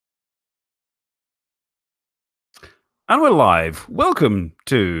And we're live. Welcome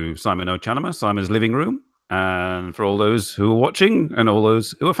to Simon no茶の間, Simon's living room. And for all those who are watching and all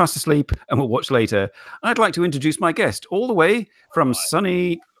those who are fast asleep and will watch later, I'd like to introduce my guest all the way from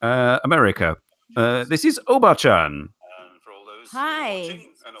sunny America. This is Obaachan. Hi,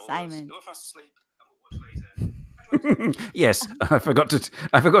 Simon. Yes, I forgot to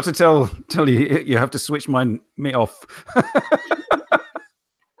tell you you have to switch me off.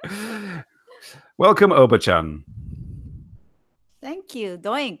 Welcome, Obaachan. Thank you.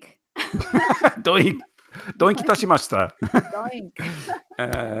 Doink. Doink itashimashita. Doink.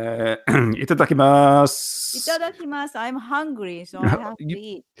 Itadakimasu. Itadakimasu. I'm hungry, so I have to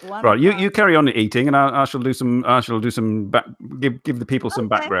eat. Right, you carry on eating, and I shall do some. Give the people some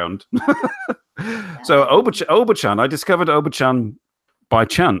background. So Obaachan, I discovered Obaachan by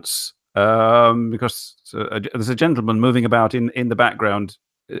chance because there's a gentleman moving about in the background,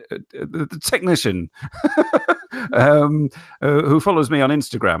 the technician who follows me on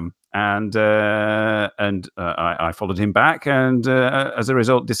Instagram, and I followed him back, and as a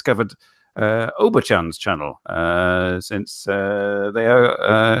result discovered Obaachan's channel, since they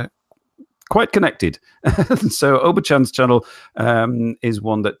are quite connected. So Obaachan's channel is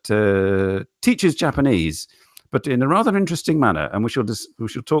one that teaches Japanese, but in a rather interesting manner, and we shall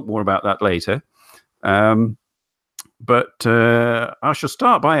talk more about that later. But I shall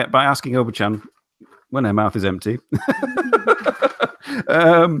start by asking Obaachan, when her mouth is empty,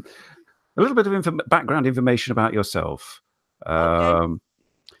 a little bit of background information about yourself. Okay.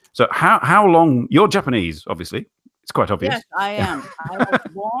 So how long, you're Japanese, obviously. It's quite obvious. Yes, I am. I was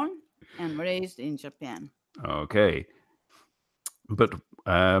born and raised in Japan. Okay. But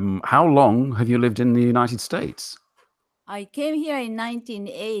how long have you lived in the United States? I came here in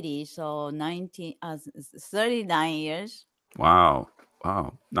 1980, so 39 years. Wow.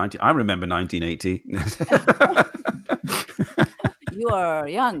 90. I remember 1980. You are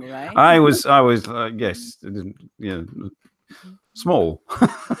young, right? I was yes, yeah, small.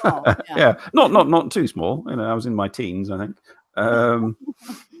 Oh, Yeah, not too small. You know, I was in my teens, I think.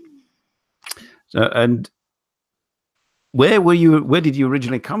 So, and where did you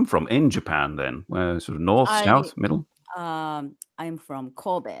originally come from in Japan then? Where, sort of north, south, middle? I'm from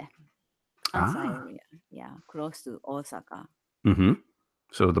Kobe, Kansai area. Yeah, close to Osaka. Mm-hmm.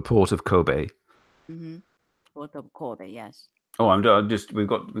 So the port of Kobe. Mm-hmm. Port of Kobe, yes. Oh, we've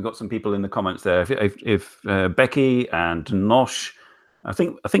got some people in the comments there. If Becky and Nosh, I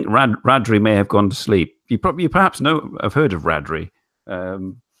think Radri may have gone to sleep. You perhaps have heard of Radri. I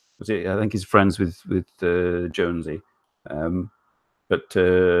think he's friends with Jonesy, but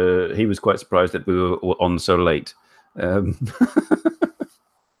he was quite surprised that we were on so late. I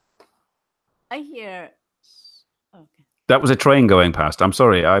hear. Okay. That was a train going past. I'm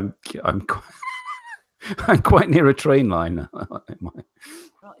sorry. I'm quite near a train line.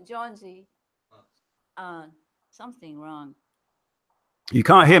 Jonesy, something wrong. You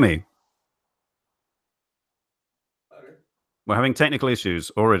can't hear me. Okay. We're having technical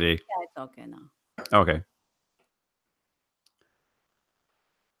issues already. Yeah, it's okay now. Okay.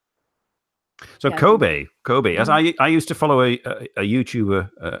 So yeah, Kobe. As I used to follow a YouTuber,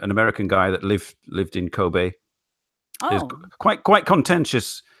 an American guy that lived in Kobe. Oh. Quite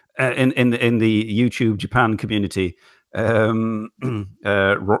contentious in the YouTube Japan community. Ryan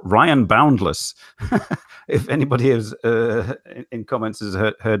Boundless, if anybody has in comments has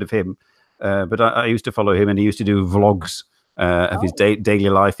heard of him, but I used to follow him, and he used to do vlogs of his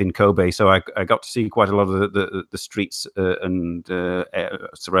daily life in Kobe. So I got to see quite a lot of the streets and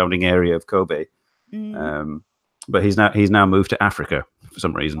surrounding area of Kobe. But he's now moved to Africa for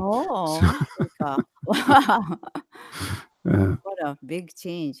some reason. Oh, Africa! Wow, what a big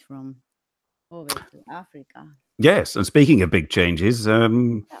change from Kobe to Africa. Yes, and speaking of big changes,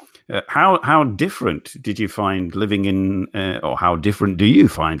 how different did you find living in, or how different do you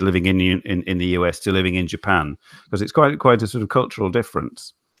find living in the US to living in Japan? Because it's quite a sort of cultural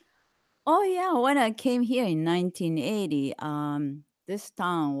difference. Oh yeah, when I came here in 1980, this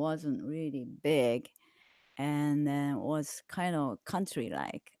town wasn't really big, and then was kind of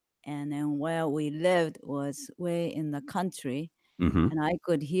country-like. And then where we lived was way in the country. And I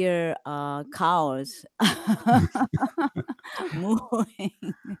could hear cows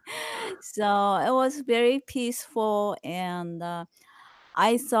moving. So it was very peaceful, and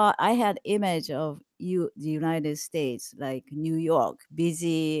I thought I had image of the United States, like New York,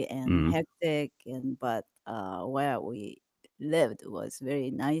 busy and hectic, but where we lived was very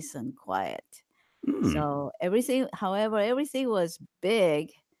nice and quiet. So everything was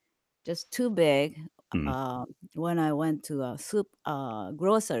big, just too big. when I went to a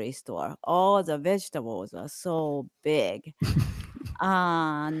grocery store, all the vegetables are so big,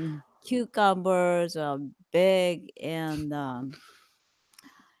 and cucumbers are big, and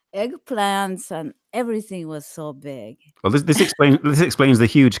eggplants and everything was so big. Well, this explains the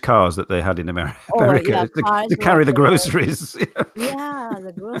huge cars that they had in America Oh yeah, cars to were carry the there. groceries. Yeah,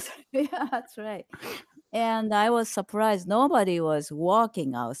 the grocery. Yeah, that's right. And I was surprised nobody was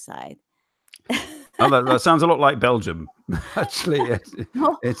walking outside. Oh, that sounds a lot like Belgium, actually.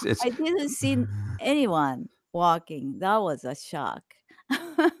 No, It's I didn't see anyone walking. That was a shock.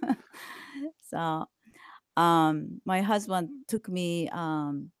 So, my husband took me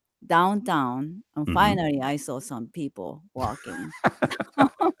downtown, and Mhm. finally I saw some people walking.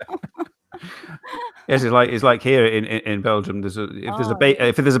 Yes, it's like here in Belgium. Oh,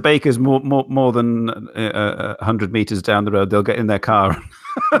 If there's a baker's more than 100 meters down the road, they'll get in their car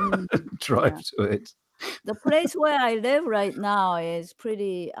mm, and drive yeah. to it. The place where I live right now is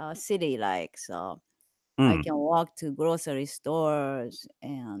pretty city-like, so I Mm, can walk to grocery stores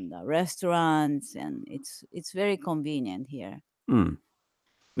and restaurants, and it's very convenient here. mm.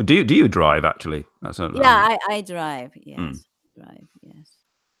 Do you drive actually? That's Yeah, I drive. mm. Yes, drive. Yes.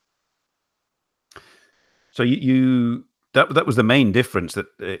 So you that was the main difference that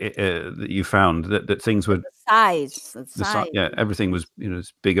you found that things were The the size yeah, is everything was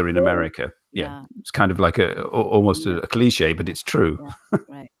bigger in big. America. Yeah, Yeah, it's kind of like almost yeah, a cliche, but it's true. yeah,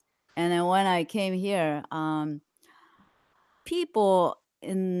 right. And then when I came here, people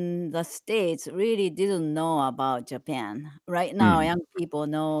in the States really didn't know about Japan. Right now, Mm, young people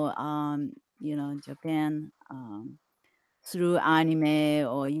know, Japan through anime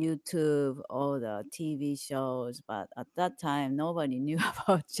or YouTube or the TV shows. But at that time, nobody knew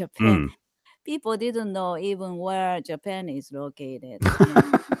about Japan. mm. People didn't know even where Japan is located.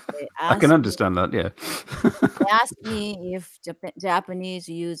 And they I can asked me, understand that. Yeah. they asked me if Japanese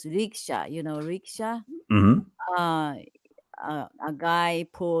use rickshaw. You know, rickshaw. Hmm. Uh, a guy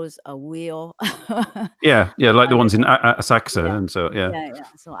pulls a wheel. Yeah, yeah, like the on ones in it. Asakusa, Yeah, and so yeah. yeah, yeah.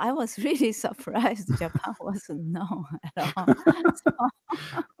 So I was really surprised Japan wasn't known at all. So,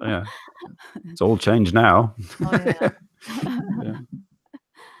 Yeah, it's all changed now. oh yeah. Yeah.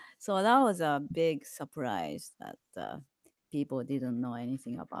 So that was a big surprise that people didn't know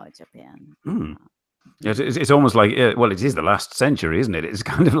anything about Japan. Mm. Yeah, it's almost like, well, it is the last century, isn't it? It's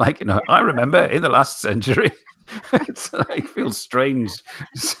kind of like, I remember in the last century. It's like, feels strange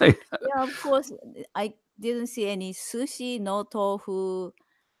to say that. Yeah, of course. I didn't see any sushi, no tofu,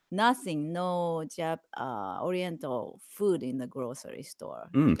 nothing, no Oriental food in the grocery store.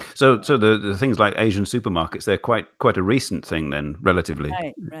 Mm. So the things like Asian supermarkets, they're quite a recent thing then, relatively.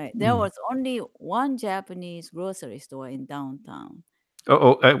 Right, right. There Mm. was only one Japanese grocery store in downtown.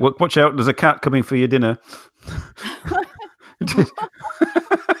 Watch out! There's a cat coming for your dinner.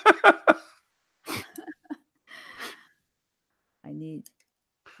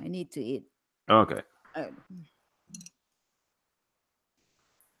 I need to eat. Okay. Uh,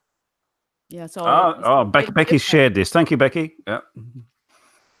 yeah, so it's a big Becky's difference. shared this. Thank you, Becky. Yeah.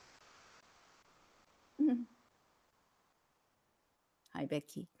 Hi,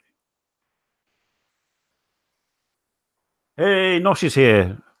 Becky. Hey, Nosh is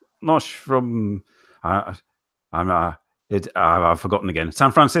here. Nosh from I've forgotten again.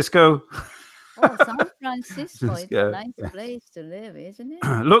 San Francisco. Oh, San Francisco is a Yeah. nice place to live, isn't it?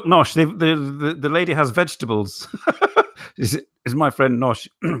 Look, Nosh, the lady has vegetables. Is my friend Nosh.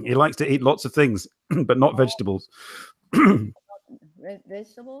 He likes to eat lots of things, but not Oh, vegetables.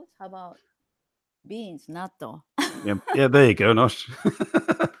 vegetables? How about beans, natto? Yeah, there you go, Nosh.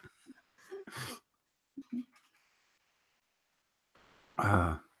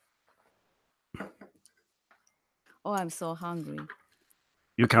 Ah, Oh, I'm so hungry.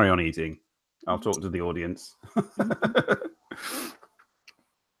 you carry on eating. I'll talk to the audience.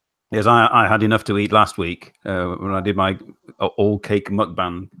 Yes, I had enough to eat last week when I did my all cake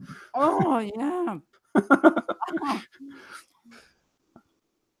mukbang. Oh, yeah.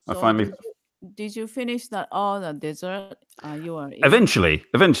 I So finally, did you finish that all the dessert you were eating?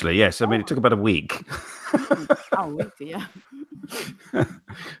 eventually, yes. I mean, Oh, it took about a week. a week, yeah.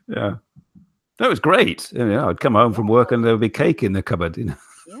 Yeah, that was great. I'd come home from work and there would be cake in the cupboard.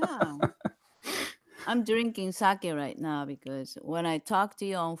 Yeah. I'm drinking sake right now because when I talked to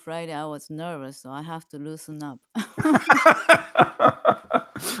you on Friday, I was nervous, so I have to loosen up.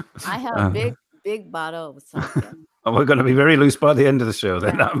 I have big bottle of sake. We're going to be very loose by the end of the show.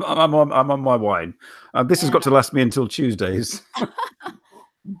 Then Yeah. I'm on my wine. This has got to last me until Tuesdays.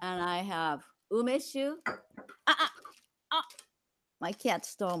 And I have umeshu. Ah, ah, ah. My cat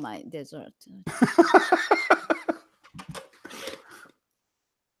stole my dessert.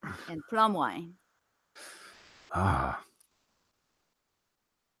 And plum wine. Ah.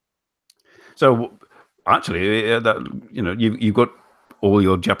 So actually, that you've got all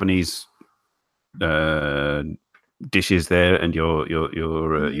your Japanese dishes there, and your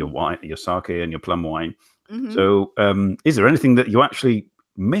wine, your sake, and your plum wine. So, is there anything that you actually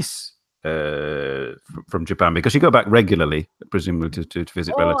miss from Japan? Because you go back regularly, presumably to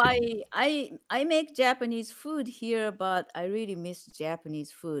visit relatives. I make Japanese food here, but I really miss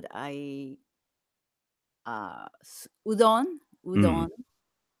Japanese food. Udon,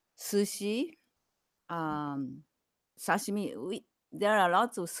 sushi, sashimi. There are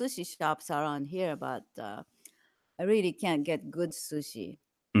lots of sushi shops around here, but I really can't get good sushi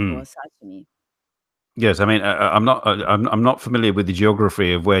or sashimi. Yes, I mean I'm not familiar with the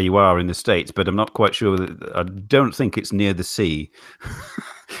geography of where you are in the States, but I'm not quite sure. I don't think it's near the sea.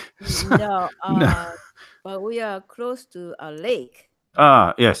 No, No. but we are close to a lake.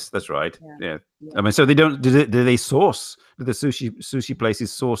 Ah, yes, that's right. Yeah. Yeah. I mean, so they don't do they source, do the sushi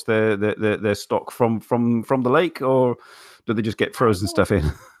places source their stock from the lake, or do they just get frozen stuff in?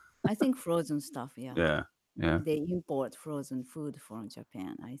 I think frozen stuff. Yeah. Yeah. Yeah. They import frozen food from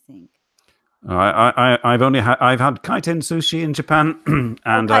Japan, I think. I've had kaiten sushi in Japan, Oh,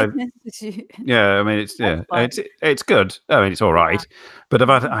 and kaiten sushi. I mean That's fun. it's good. I mean, it's all right, but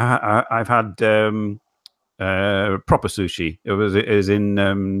Mhm. I've had proper sushi. It was in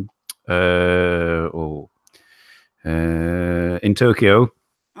in Tokyo,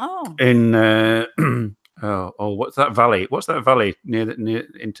 Oh, in what's that valley? What's that valley near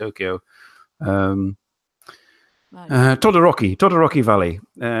in Tokyo? valley. Todoroki Valley.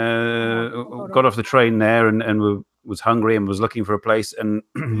 Oh, Got off the train there and was hungry and was looking for a place, and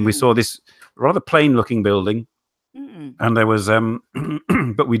we saw this rather plain looking building, and there was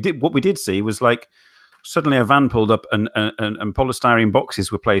but what we did see was like suddenly a van pulled up, and polystyrene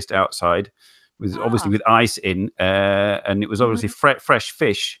boxes were placed outside with obviously with ice in, and it was obviously fresh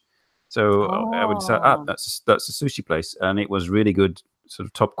fish. So I would say, that's a sushi place, and it was really good, sort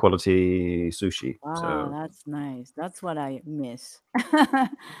of top quality sushi. wow, So that's nice. That's what I miss. I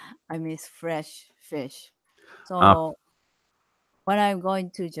miss fresh fish. So when I'm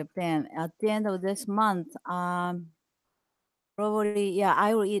going to Japan at the end of this month, probably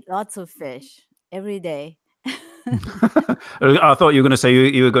I will eat lots of fish every day. I thought you were going to say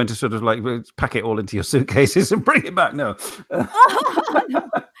you were going to sort of like pack it all into your suitcases and bring it back. No. No.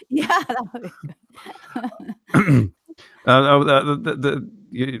 Yeah, that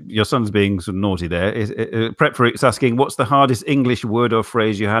would be your son's being sort of naughty there. Prep for it's asking, what's the hardest English word or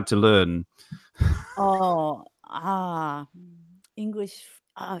phrase you had to learn? Oh, English.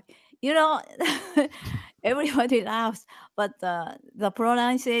 You know, everybody laughs, but the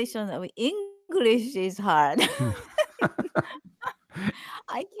pronunciation of English is hard.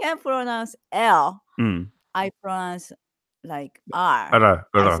 I can't pronounce L. I pronounce like R. I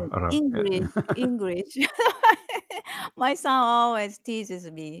said English, English. My son always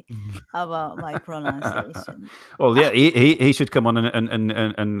teases me about my pronunciation. Well, yeah, he should come on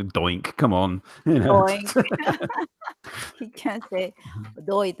and doink. Come on, Doink. He can't say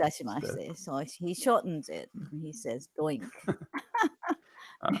どういたしまして. So he shortens it. He says doink.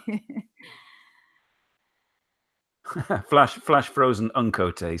 Flash frozen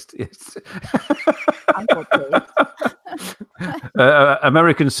unco taste. Yes. Uncle taste.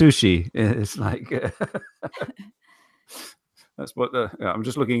 American sushi. It's like that's what I'm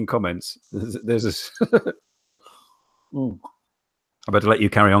just looking in comments. There's this. I better let you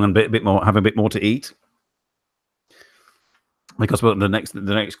carry on and have a bit more to eat, because the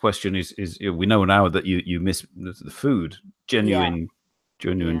next question is we know now that you miss the food, genuine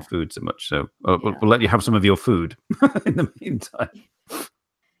food so much. So we'll let you have some of your food in the meantime.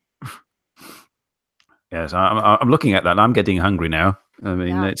 Yes, I'm looking at that. I'm getting hungry now. I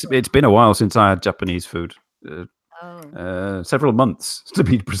mean, it's been a while since I had Japanese food. Several months to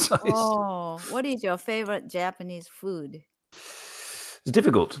be precise. Oh, what is your favorite Japanese food? It's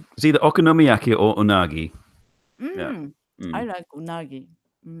difficult. It's either okonomiyaki or unagi. I like unagi.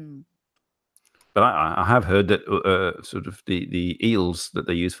 But I have heard that sort of the eels that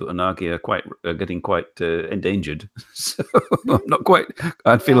they use for unagi are getting quite endangered. So I'm not quite.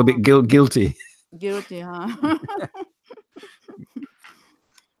 I'd feel a bit guilty. Guilty, huh?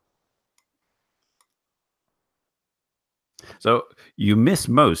 So you miss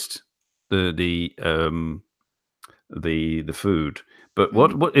most the food, but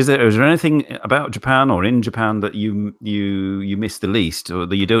what is there? Is there anything about Japan or in Japan that you miss the least, or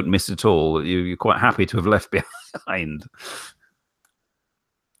that you don't miss at all? That you're quite happy to have left behind?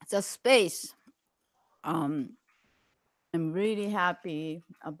 the space. Um, I'm really happy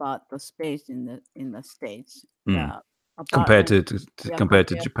about the space in the States. Mm. The Compared apartment, to yeah, compared to compared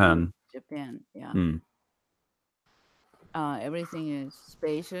to Japan. Japan, yeah. Mm. Everything is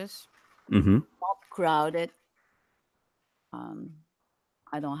spacious, Hmm. not crowded. Um,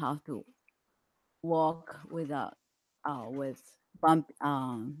 I don't have to walk with bump.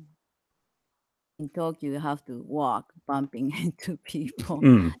 In Tokyo, you have to walk bumping into people.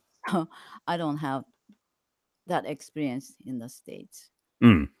 Mm. So I don't have that experience in the States. Mm.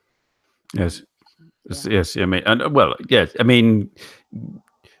 Um, Yes. yeah, Yes. I mean, and well, yes. I mean,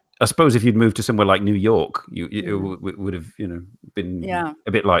 I suppose if you'd moved to somewhere like New York, it yeah, would have, been yeah,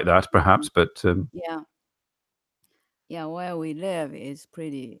 a bit like that, mhm, perhaps. But yeah, yeah. Where we live is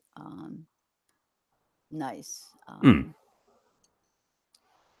pretty nice. mm.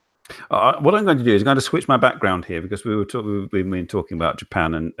 What I'm going to do is I'm going to switch my background here because we've been talking about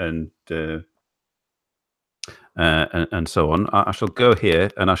Japan and so on. I shall go here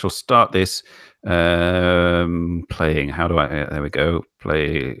and I shall start this playing. How do I? There we go.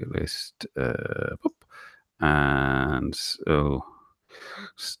 Playlist. And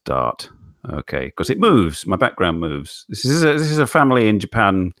start. Okay, because it moves. My background moves. This is a family in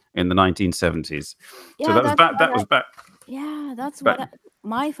Japan in the 1970s. So Yeah, that was that's back. what That was back. that's Back. what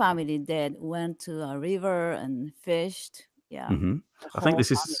my family did. Went to a river and fished. Yeah, Hmm. the I think whole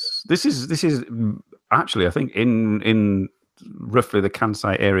family. this is actually, I think, in roughly the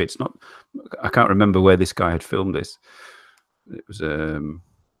Kansai area. It's not. I can't remember where this guy had filmed this. It was sort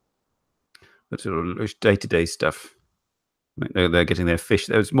of day-to-day stuff. They're getting their fish.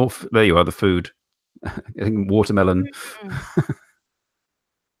 There's more. There you are. The food. Getting watermelon. Mm,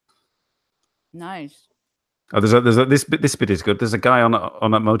 nice. Oh, this bit is good. There's a guy on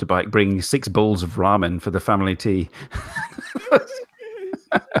a motorbike bringing 6 bowls of ramen for the family tea.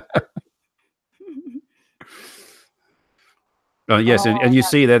 Oh, yes, Oh, and you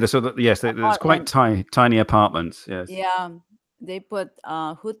see there, so that yes, there's quite apartment. tiny apartments. Yes. Yeah, they put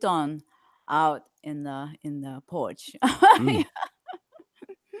futon out in the porch. Mm.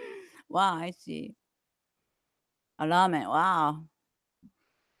 Wow, I see. A ramen. Wow.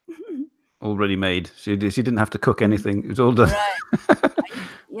 Already made. She didn't have to cook Mm, anything. It was all done.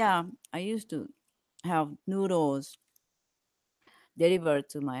 right. Yeah, I used to have noodles delivered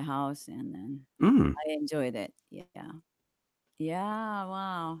to my house, and then Mm. I enjoyed it. Yeah. Yeah,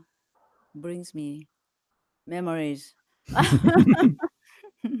 wow. Brings me memories.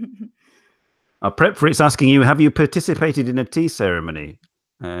 Prep for it's asking you: have you participated in a tea ceremony,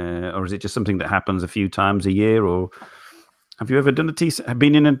 or is it just something that happens a few times a year, or have you ever done a tea?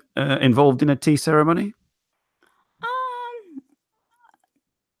 Been involved in a tea ceremony? Um,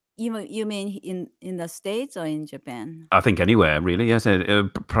 you mean in the States or in Japan? I think anywhere really. Yes,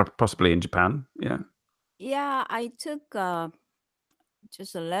 possibly in Japan. Yeah. Yeah, I took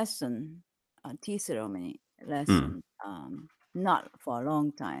just a lesson, a tea ceremony Mm. lesson. Not for a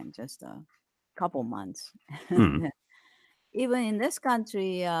long time, just a couple months. Mm. Even in this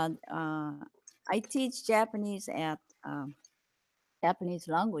country, I teach Japanese at Japanese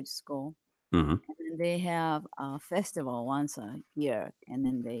language school, Mm. and then they have a festival once a year, and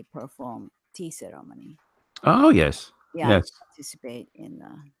then they perform tea ceremony. Oh yes, Yeah, I yes. participate in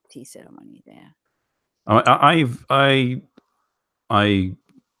the tea ceremony there. I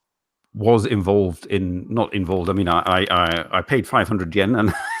was involved in not involved. I mean, I paid 500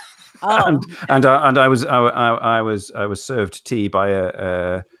 yen Oh, and I was served tea by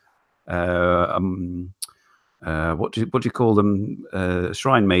uh, um, what do you call them?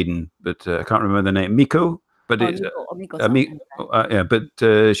 Shrine maiden, but I can't remember the name. Miko, but it's Omiko-san. yeah, but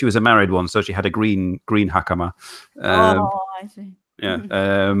she was a married one, so she had a green hakama. Um, Oh, I see. yeah,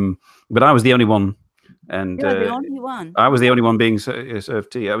 but I was the only one, and You're the only one. I was the Oh, only one being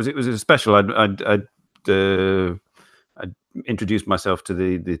served tea. It was a special. I'd introduced myself to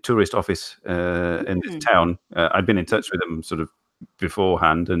the tourist office in this mm, town. I'd been in touch with them sort of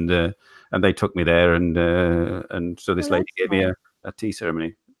beforehand, and they took me there, and so well, this lady that's gave me nice. a tea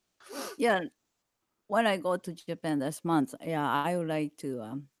ceremony. Yeah, when I go to Japan this month, yeah, I would like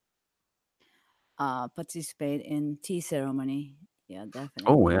to participate in tea ceremony. Yeah, Oh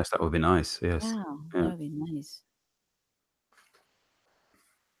definitely. yes, that would be nice. Yes, Yeah, that yeah. would be nice.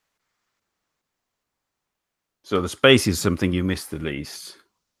 So the space is something you miss the least.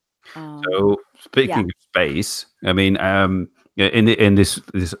 Um, So yeah. speaking of space, I mean, yeah, in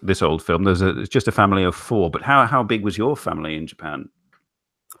this old film, it's just a family of 4. But how big was your family in Japan?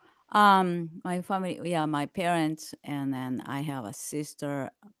 My family, yeah, my parents, and then I have a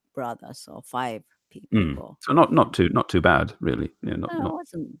sister, brother, so 5. people. So not too bad, really. Yeah, No, it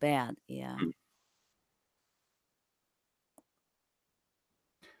wasn't bad. Yeah.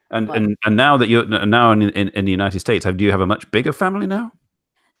 And now that you're now in the United States, do you have a much bigger family now?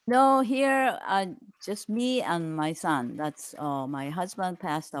 No, here just me and my son. That's my husband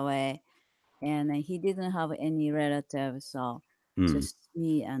passed away, and he didn't have any relatives, so just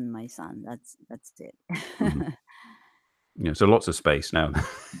me and my son. That's it. Yeah, so lots of space now.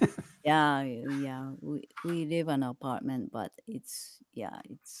 Yeah, yeah. We live in an apartment, but it's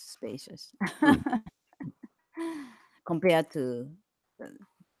spacious compared to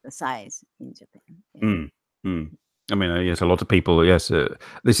the size in Japan. Yeah. I mean, yes, a lot of people. Yes,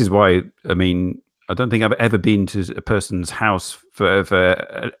 this is why. I mean, I don't think I've ever been to a person's house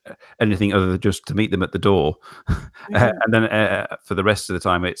for anything other than just to meet them at the door, and then for the rest of the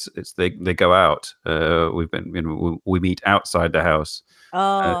time, it's they go out. We meet outside the house. Oh,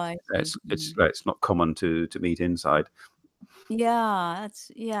 I see. It's not common to meet inside. Yeah,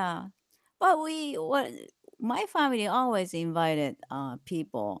 But my family always invited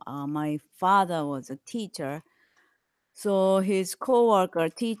people. My father was a teacher, so his coworker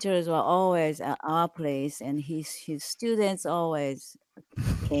teachers were always at our place, and his students always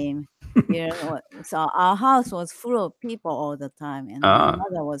came here. So our house was full of people all the time, and my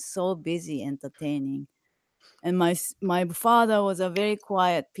mother was so busy entertaining. And my father was a very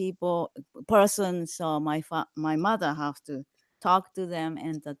quiet person, so my mother have to talk to them,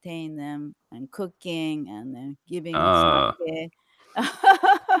 entertain them, and cooking, and then giving sake.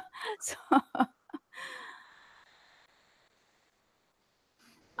 So,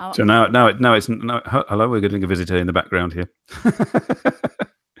 So now it's hello. We're getting a visitor in the background here.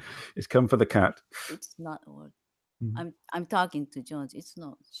 It's come for the cat. It's not old. I'm talking to Jones. It's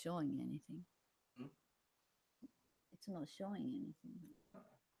not showing anything. It's not showing anything.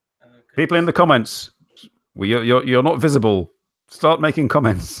 People in the comments, you're not visible. Start making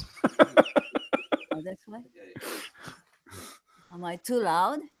comments. Oh, that's why. Am I too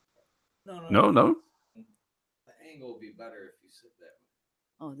loud? No. The angle would be better if you sit that way.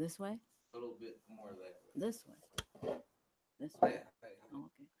 Oh, this way? A little bit more that way. This way. This way. Oh,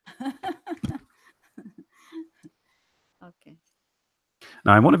 okay. Okay.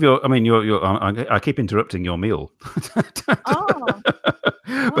 Now, in one of your, I mean, I keep interrupting your meal. Oh.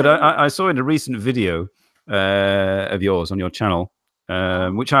 But I saw in a recent video of yours on your channel,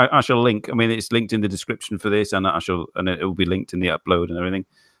 which I shall link. I mean, it's linked in the description for this, and it will be linked in the upload and everything.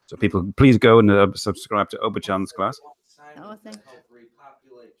 So people, please go and subscribe to Obaachan's class. Oh, thank you.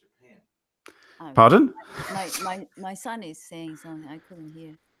 Repopulate Japan. Pardon? My son is saying something I couldn't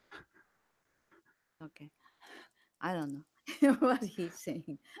hear. Okay. I don't know what he's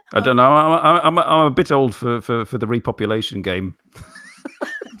saying. I don't know. I'm a bit old for the repopulation game.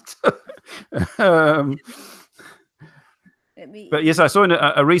 But yes, I saw in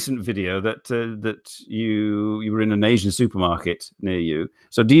a recent video that you were in an Asian supermarket near you.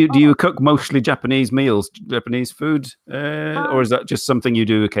 So do you cook mostly Japanese meals, Japanese food, or is that just something you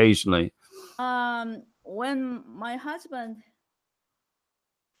do occasionally? When my husband,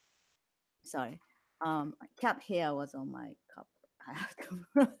 sorry, cat hair was on my cup.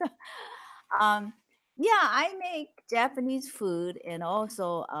 Yeah, I make Japanese food and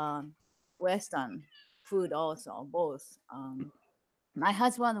also Western food also, both. My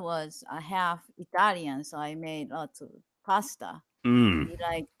husband was half Italian, so I made lots of pasta. He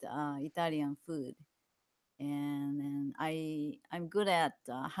liked Italian food, and I'm good at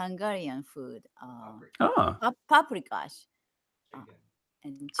Hungarian food. Paprika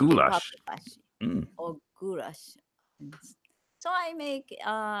and chicken Goulash. paprika or goulash. So I make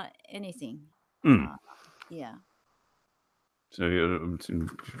anything. Yeah. So you're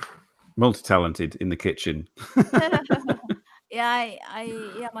multi-talented in the kitchen. Yeah,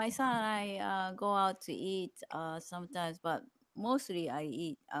 my son and I go out to eat sometimes, but mostly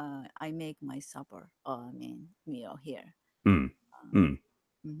I make my supper. Meal here. And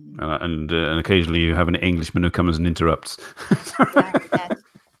occasionally you have an Englishman who comes and interrupts.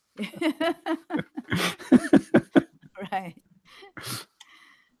 Right.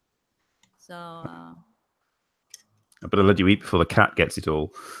 So I better let you eat before the cat gets it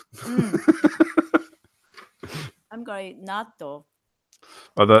all. I'm going to eat natto.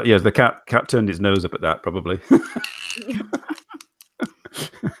 Oh, yes, the cat turned its nose up at that, probably.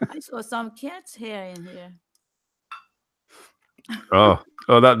 I saw some cat's hair in here.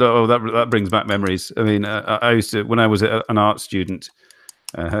 That brings back memories. I mean, I used to, when I was an art student,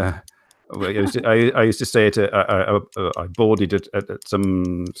 I used to stay at I boarded at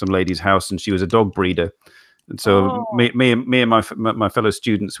some lady's house, and she was a dog breeder. And so Oh. me and my fellow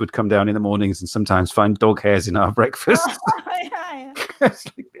students would come down in the mornings and sometimes find dog hairs in our breakfast. Yeah, It's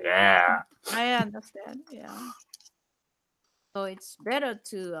like, yeah. I understand. Yeah. So it's better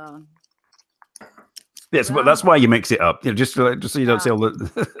to Yes, but ground. that's why you mix it up. Just so you don't Yeah. see all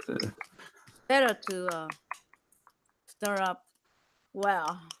the. Better to stir up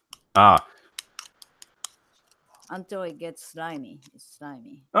well Ah, until it gets slimy. It's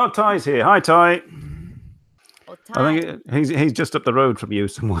slimy. oh, Ty's here. Hi, Ty. Oh, I time. think he's just up the road from you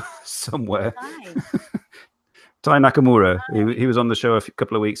somewhere. Somewhere. Time. Ty Nakamura. He was on the show a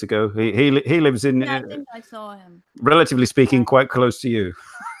couple of weeks ago. He lives in, Yeah, I think I saw him. relatively speaking, quite close to you.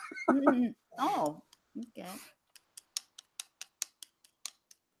 Oh, okay.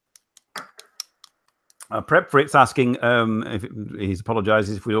 Prep Fritz asking if he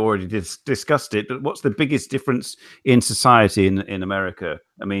apologizes if we already discussed it, but what's the biggest difference in society in America?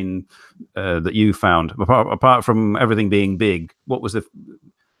 I mean, that you found apart from everything being big, what was was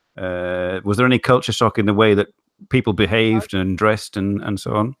there any culture shock in the way that people behaved and dressed and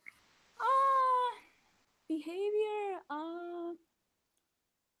so on? Behavior.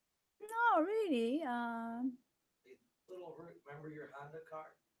 No, really. Remember your Honda car?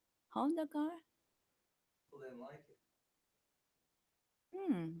 Honda car. People didn't like it. I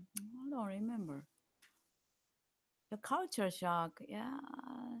don't remember. The culture shock. Yeah.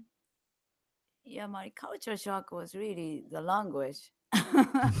 Yeah, my culture shock was really the language.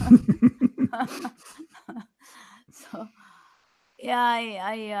 So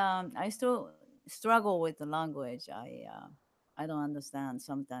yeah, I still struggle with the language. I don't understand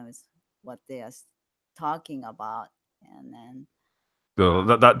sometimes what they are talking about, and then Well,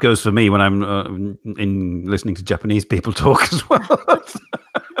 that goes for me when I'm in listening to Japanese people talk as well.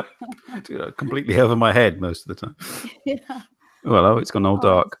 Completely over my head most of the time. yeah. Well, it's gone all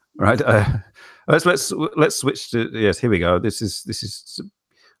dark, right? Let's switch to yes. Here we go. This is.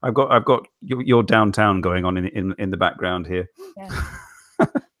 I've got your downtown going on in the background here. Yeah.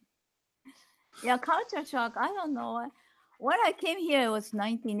 Yeah, culture shock. I don't know. When I came here, it was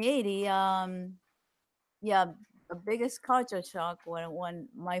 1980. Yeah, the biggest culture shock when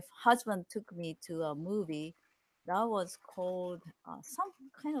my husband took me to a movie that was called some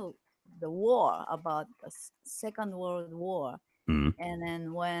kind of the war about the Second World War. Mm. And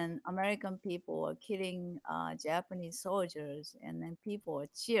then when American people were killing Japanese soldiers, and then people were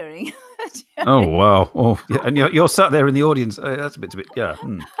cheering. Oh wow! Oh yeah, and you're sat there in the audience. That's a bit yeah. So,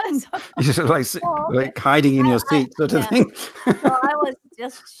 You're just like like hiding in your seat, sort of thing. So I was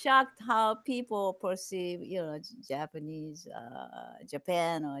just shocked how people perceive, Japanese,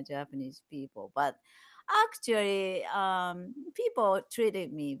 Japan or Japanese people. But actually, people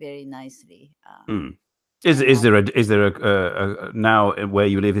treated me very nicely. Is there a now where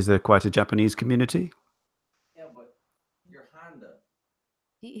you live? Is there quite a Japanese community? Yeah, but your Honda.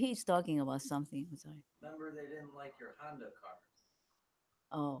 He's talking about something. I'm sorry. Remember, they didn't like your Honda car.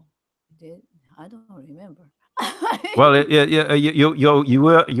 Oh, did I don't remember. Well, yeah.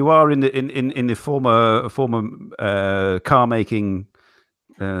 You are in the former car making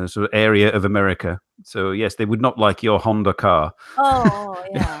sort of area of America. So yes, they would not like your Honda car. Oh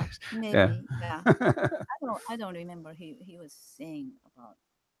yeah, maybe Yeah. yeah. I don't remember. He was saying about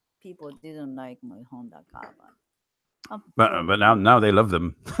people didn't like my Honda car, But now they love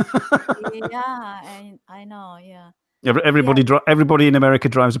them. yeah, I know, yeah. Everybody in America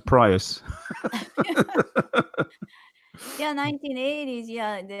drives a Prius. Yeah, 1980s.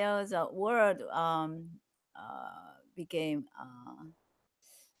 Yeah, there was a word became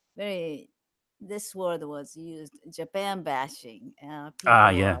very. This word was used, Japan bashing.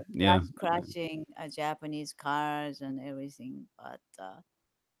 People Yeah, are crashing Japanese cars and everything. But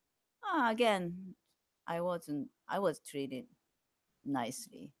again, I wasn't. I was treated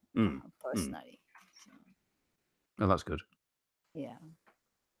nicely, personally. So, Oh, that's good. yeah.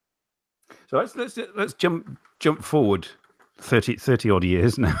 So let's jump forward 30 odd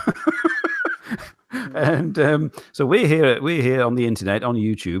years now. And so we're here on the internet, on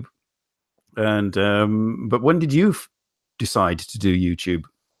YouTube. And but when did you decide to do YouTube?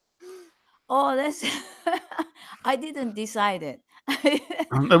 Oh, that's. I didn't decide it.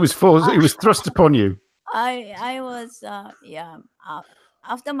 It was thrust upon you. I was yeah.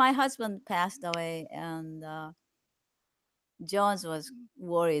 After my husband passed away, and Jones was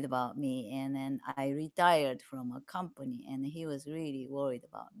worried about me, and then I retired from a company, and he was really worried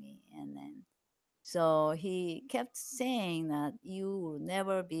about me, and then so he kept saying that you will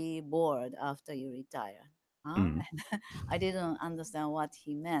never be bored after you retire. Huh? I didn't understand what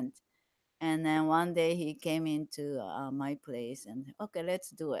he meant. And then one day he came into my place and, okay, let's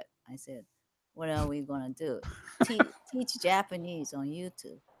do it. I said, what are we gonna do? Teach Japanese on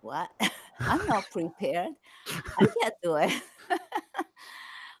YouTube? What? I'm not prepared. I can't do it.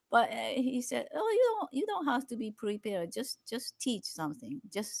 But he said, "Oh, you don't have to be prepared. Just teach something.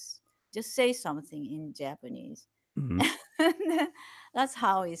 Just say something in Japanese." Mhm. And then that's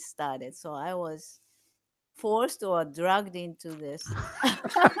how it started. So I was forced or dragged into this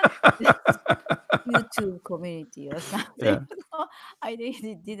YouTube community or something. Yeah. So I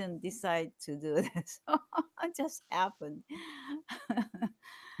really didn't decide to do this. So it just happened.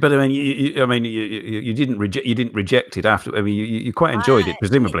 But I mean, you didn't reject it after. I mean, you quite enjoyed it, I, he,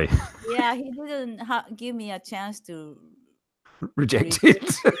 presumably. yeah, he didn't give me a chance to Reject it.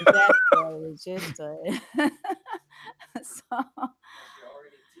 reject or register it. So You're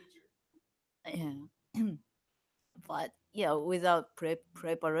already a teacher. yeah. But yeah, without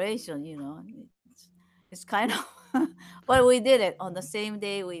preparation, it's kind of. But we did it on the same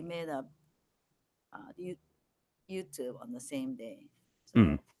day. We made a YouTube on the same day.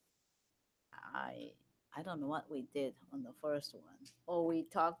 Mm. So I I don't know what we did on the first one. Oh, we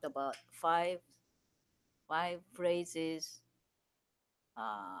talked about five phrases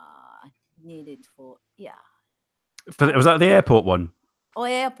uh needed for, yeah. But was that the airport one? Oh,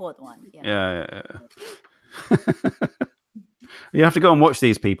 airport one. Yeah. Yeah. You have to go and watch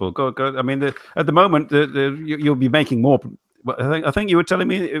these people. Go. I mean, at the moment, you'll be making more. I think you were telling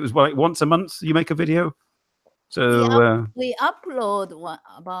me it was like once a month you make a video. So We upload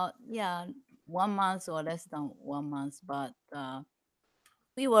about 1 month or less than 1 month, but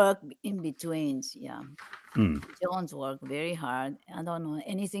we work in betweens. Yeah. Jones work very hard. I don't know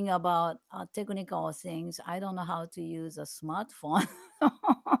anything about technical things. I don't know how to use a smartphone.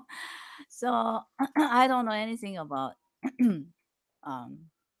 So I don't know anything about um,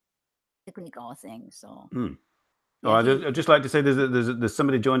 technical things. So yeah, I'd just like to say there's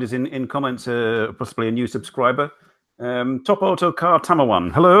somebody joined us in comments, possibly a new subscriber. Top Auto Car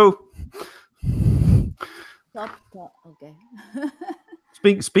Tamawan. Hello. okay.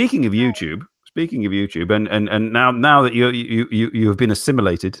 Speaking of YouTube, and now that you have been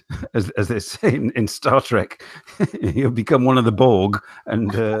assimilated, as they say in Star Trek, you've become one of the Borg and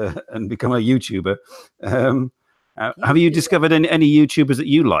become a YouTuber. Have you discovered any YouTubers that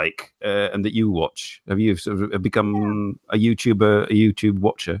you like and that you watch? Have you sort of become a YouTube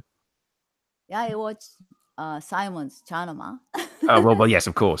watcher? Yeah, I watch Simon's channel. Well, yes,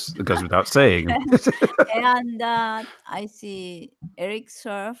 of course. It goes without saying. And I see Eric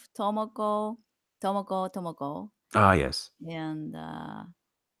Surf, Tomoko. Ah, yes. And let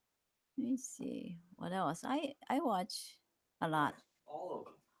me see what else. I watch a lot. All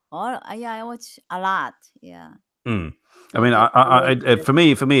of them. I watch a lot. Yeah. I mean, for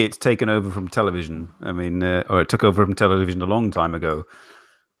me, it's taken over from television. I mean, or it took over from television a long time ago.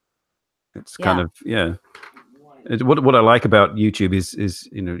 It's kind of what I like about YouTube is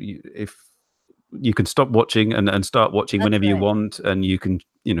if you can stop watching and start watching That's whenever you right. want, and you can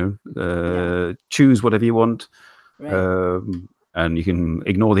choose whatever you want, Right. and you can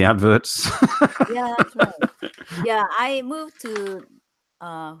ignore the adverts. Yeah, that's right. Yeah, I moved to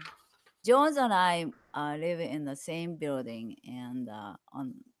Jones and I live in the same building and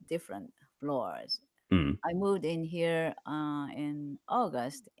on different floors. Mm. I moved in here in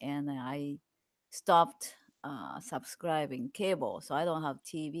August, and I stopped subscribing cable, so I don't have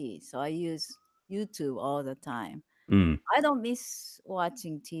TV. So I use YouTube all the time. Mm. I don't miss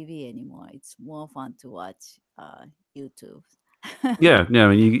watching TV anymore. It's more fun to watch YouTube. Yeah, no,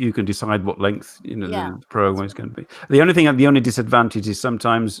 and you can decide what length Yeah, the program that's is going to be. The only disadvantage is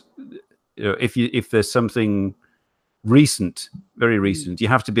sometimes if there's something recent, very recent, you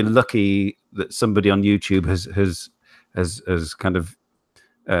have to be lucky that somebody on YouTube has kind of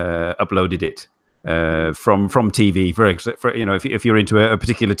uploaded it from TV. For if you're into a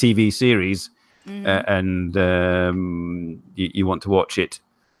particular TV series and you want to watch it.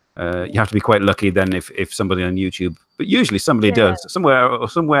 You have to be quite lucky then if somebody on YouTube, but usually somebody does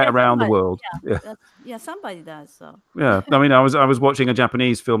somewhere around the world. Somebody does. So Yeah, I mean, I was watching a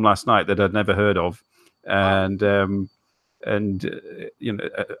Japanese film last night that I'd never heard of, and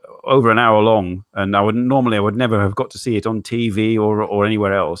over an hour long, and I would never have got to see it on TV or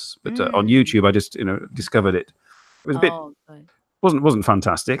anywhere else, but on YouTube I just discovered it. It was a bit wasn't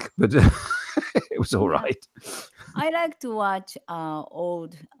fantastic, but it was all right. I like to watch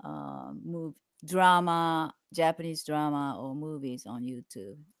old Japanese drama or movies on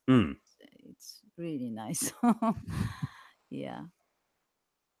YouTube. It's really nice. Yeah.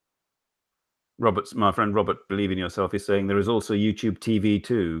 My friend Robert, Believe in Yourself, is saying there is also YouTube TV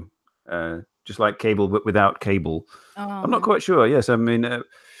too, just like cable but without cable. I'm not quite sure. Yes, I mean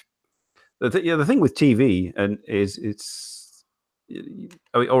the thing with TV and is it's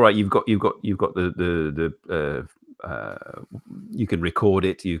I mean, all right. You've got the you can record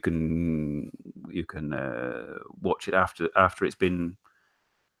it. You can watch it after it's been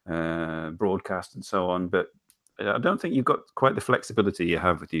broadcast and so on. But I don't think you've got quite the flexibility you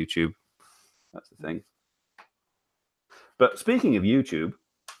have with YouTube. That's the thing. But speaking of YouTube,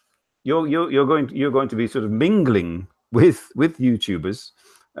 you're going to be sort of mingling with YouTubers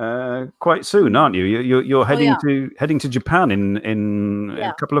quite soon, aren't you? You're heading to Japan in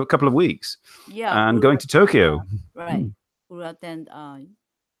Yeah. a couple of weeks, Yeah, and we going will to Tokyo. right. We'll attend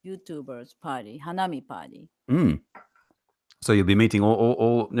YouTubers party, Hanami party. So you'll be meeting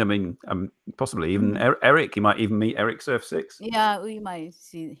all I mean, possibly even Eric. You might even meet Eric Surf 6. Yeah, we might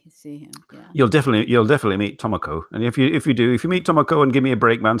see him. Yeah. You'll definitely meet Tomoko. And if you meet Tomoko and give me a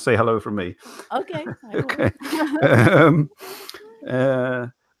break, man, say hello from me. Okay. I will. Okay.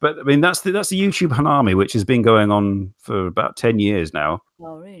 But I mean, that's the YouTube Hanami, which has been going on for about 10 years now.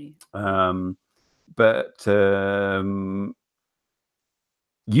 Oh, really? But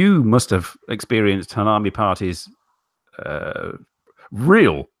you must have experienced Hanami parties,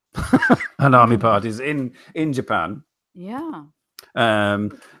 real Hanami parties in Japan. Yeah.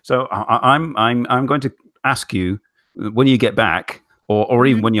 So I'm going to ask you when you get back, or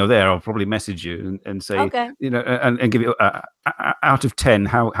even when you're there, I'll probably message you and say, Okay. and give you out of 10,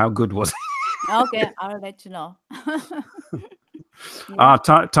 how good was it? Okay, I'll let you know.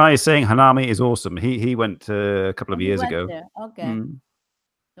 Tai is saying Hanami is awesome. He went a couple of years ago. There. Okay.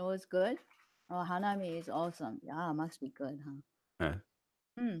 That was good. Oh, Hanami is awesome. Yeah, must be good, huh?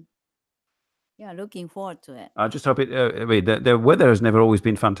 Yeah. Yeah, looking forward to it. I just hope it. I mean, the weather has never always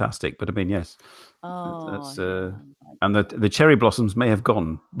been fantastic, but I mean, yes. Oh, and the cherry blossoms may have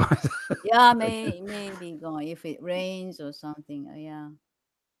gone. Yeah, maybe gone if it rains or something. Yeah,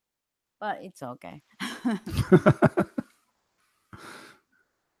 but it's okay.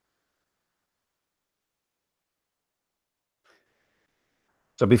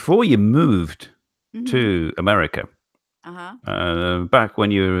 So before you moved to America, back when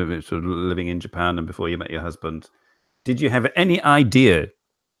you were sort of living in Japan and before you met your husband, did you have any idea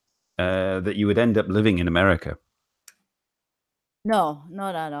that you would end up living in America? No,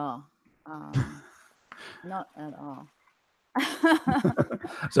 not at all. Not at all.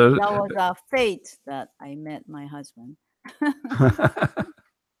 So that was a fate that I met my husband.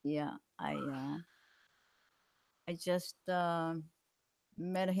 Yeah, I just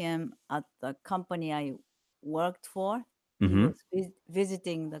met him at the company I worked for. He was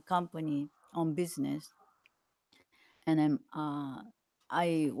visiting the company on business, and then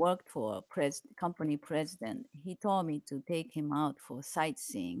I worked for company president. He told me to take him out for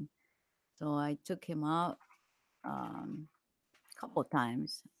sightseeing, so I took him out a couple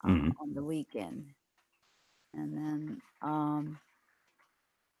times on the weekend, and then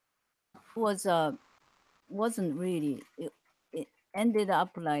wasn't really. It ended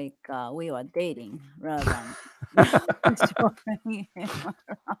up like we were dating rather than showing him around.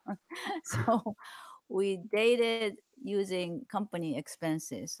 So we dated using company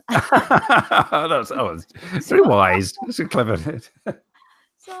expenses. That's very wise. That's a clever. So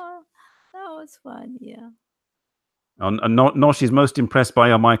that was fun, yeah. And Nosh is most impressed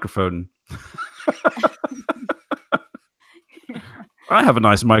by our microphone. I have a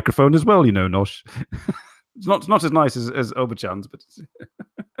nice microphone as well, you know, Nosh. It's not as nice as Obaachan's, but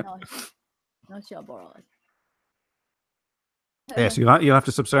Nosh borrowed. Yes, you'll have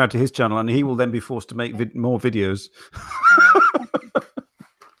to subscribe to his channel, and he will then be forced to make more videos.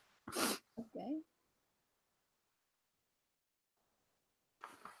 Okay.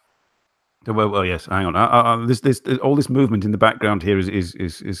 Well, yes. Hang on. This all this movement in the background here is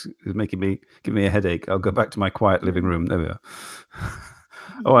giving me a headache. I'll go back to my quiet living room. There we are.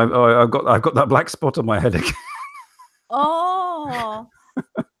 I've got that black spot on my headache. Oh,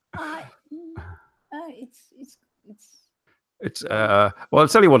 it's well, I'll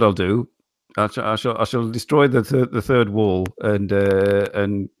tell you what I'll do. I shall destroy the third wall and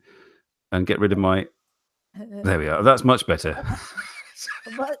get rid of my. There we are. That's much better.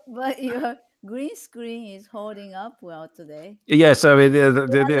 but your green screen is holding up well today. Yes, I mean it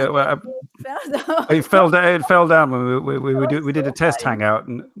fell down. It fell down when we did a test hangout,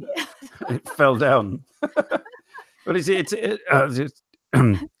 and it fell down. But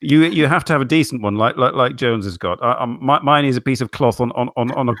you have to have a decent one, like Jones has got. Mine is a piece of cloth on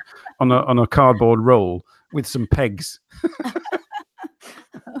a cardboard roll with some pegs.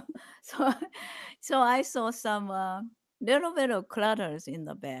 So I saw some little bit of clutters in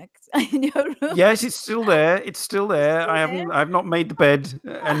the back in your room. Yes, it's still there. It's still there. I've not made the bed,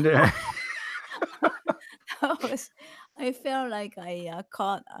 and I felt like I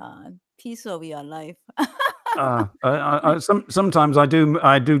caught a piece of your life. Sometimes I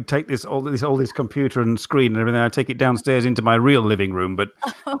do take all this computer and screen and everything. I take it downstairs into my real living room, but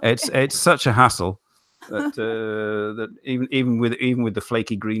it's such a hassle that that even with the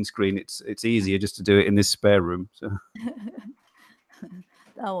flaky green screen, it's easier just to do it in this spare room. So.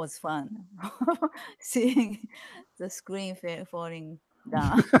 That was fun. Seeing the screen falling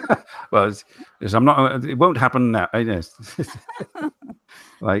down. Well, I'm not. It won't happen now. Yes.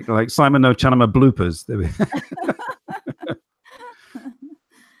 like Simon no Chanama bloopers.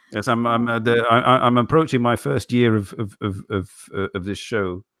 Yes, I'm approaching my first year of this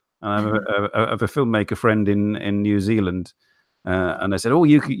show, and I have a filmmaker friend in New Zealand, and I said, "Oh,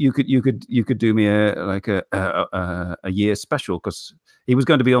 you could do me a year special," because he was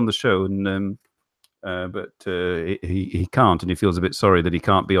going to be on the show, and but he can't, and he feels a bit sorry that he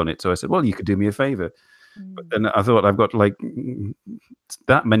can't be on it. So I said, "Well, you could do me a favor." But then I thought, I've got like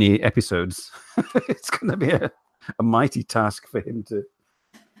that many episodes. It's going to be a mighty task for him to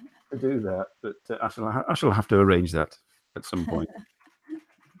do that, but I shall have to arrange that at some point.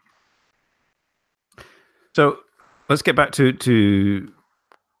 So let's get back to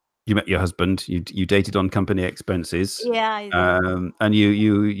you met your husband. You dated on company expenses. Yeah, I did. And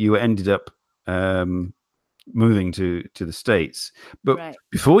you ended up moving to the States. But Right.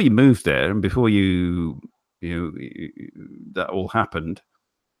 before you moved there, and before that all happened,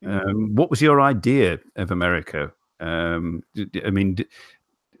 what was your idea of America? I mean.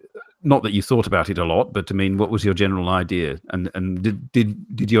 Not that you thought about it a lot, but I mean, what was your general idea? And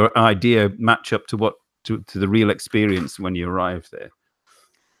did your idea match up to the real experience when you arrived there?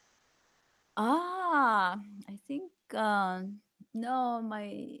 I think no,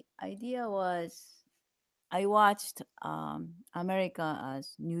 my idea was I watched America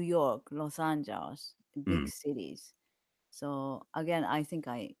as New York, Los Angeles, big cities. So again, I think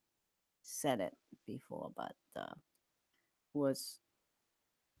I said it before, but was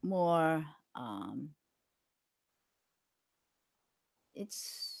more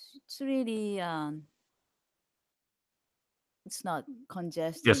it's really it's not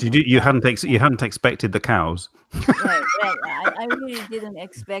congested. Yes, you did. You hadn't expected the cows. Right. I really didn't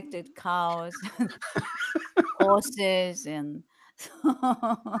expected cows, horses, and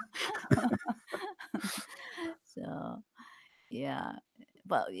so yeah.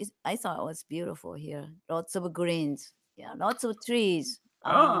 But I thought it was beautiful here. Lots of greens. Yeah, lots of trees.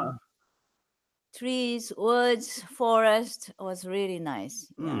 Trees, woods, forest was really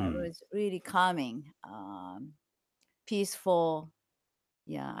nice. Yeah, it was really calming, peaceful.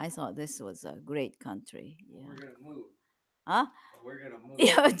 Yeah, I thought this was a great country. Yeah. We're gonna move. Huh? We're gonna move.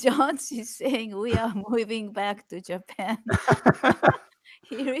 Yeah, John's is saying we are moving back to Japan.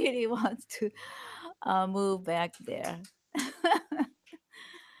 He really wants to move back there.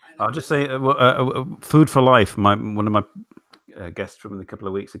 I'll just say, food for life. One of my guests from a couple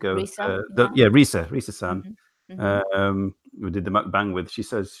of weeks ago, Risa? Risa-san, we did the mukbang with. She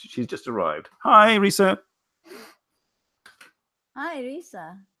says she's just arrived. Hi, Risa. Hi,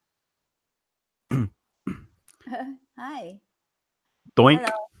 Risa. Hi. Doink.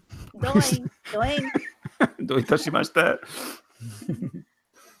 Hello. Doink. Doink. Doink tashimashita.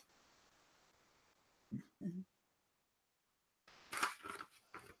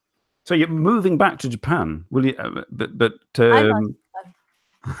 So you're moving back to Japan, will you?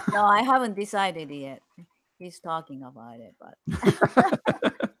 No, I haven't decided yet. He's talking about it, but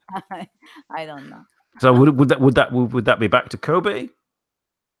I don't know. So would that be back to Kobe?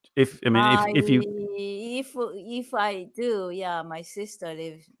 If I do, yeah, my sister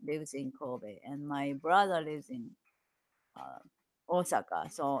lives in Kobe, and my brother lives in Osaka.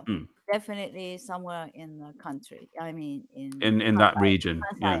 So definitely somewhere in the country. I mean, in that region,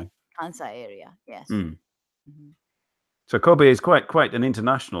 Kansai area. Yes. So Kobe is quite an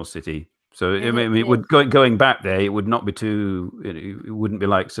international city. So I mean, it would going back there, it would not be too. It wouldn't be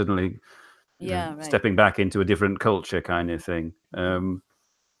like suddenly, stepping back into a different culture kind of thing.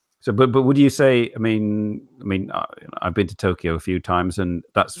 So, but would you say? I mean, I've been to Tokyo a few times, and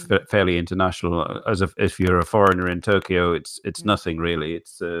that's fairly international. If you're a foreigner in Tokyo, it's nothing really.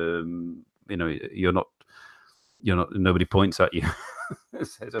 It's you're not. Nobody points at you.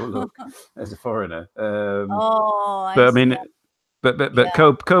 Says, "Oh look, there's a foreigner." But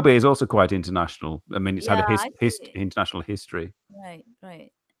Kobe is also quite international. I mean, it's had a international history. Right.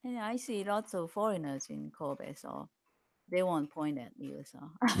 Yeah, I see lots of foreigners in Kobe, so they won't point at you. So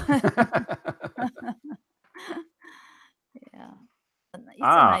yeah, it's a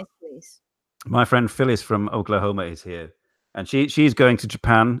nice place. My friend Phyllis from Oklahoma is here. and she's going to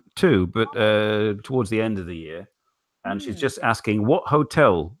Japan too, but towards the end of the year. And she's just asking, what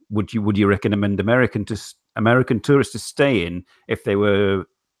hotel would you recommend American tourists to stay in if they were,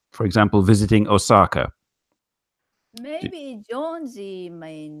 for example, visiting Osaka? Maybe Jonesy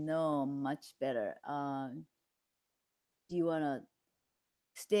may know much better. Do you want to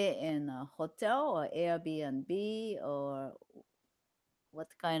stay in a hotel or Airbnb, or what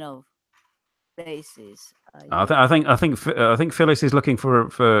kind of places are you? I think Phyllis is looking for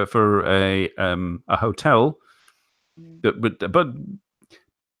a hotel, but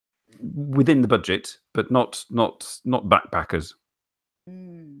within the budget, but not backpackers.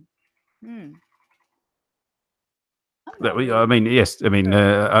 I mean, yes. I mean,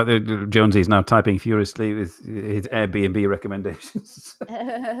 Jonesy is now typing furiously with his Airbnb recommendations.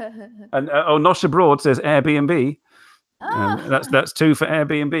 And Nosh Abroad says Airbnb. That's 2 for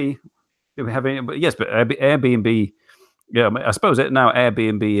Airbnb. Do we have any? But yes, but Airbnb. Yeah, I suppose now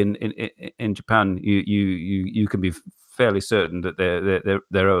Airbnb in Japan, you can be fairly certain that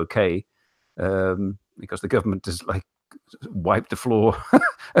they're okay, because the government has like wiped the floor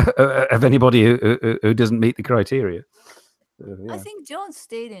of anybody who doesn't meet the criteria. I think John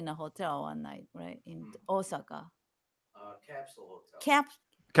stayed in a hotel one night, right, in Osaka. Capsule hotel.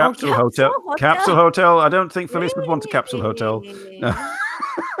 Capsule hotel. Capsule hotel. I don't think Felice would want a capsule hotel. No.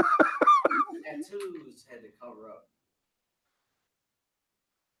 Tattoos had to cover up.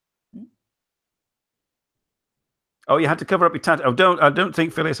 Oh, you had to cover up your tattoo. Oh, I don't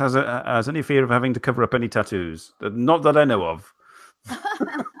think Phyllis has any fear of having to cover up any tattoos. Not that I know of.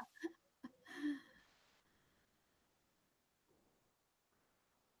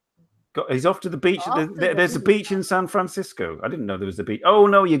 He's off to the beach. There's a beach in San Francisco. I didn't know there was a beach. Oh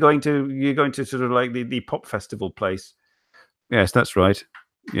no, you're going to sort of like the pop festival place. Yes, that's right.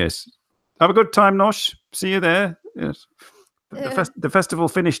 Yes. Have a good time, Nosh. See you there. Yes. The festival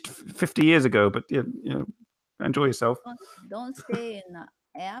finished 50 years ago, but enjoy yourself. Don't stay in an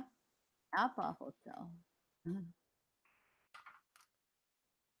APA hotel.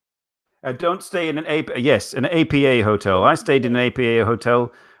 Don't stay in an APA hotel. I stayed in an APA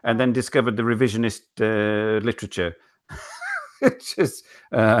hotel and then discovered the revisionist literature.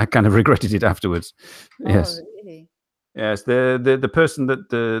 I kind of regretted it afterwards. Yes. Oh, really? Yes, the person that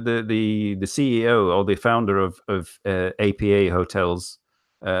the CEO or the founder of APA hotels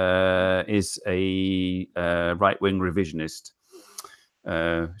is a right-wing revisionist,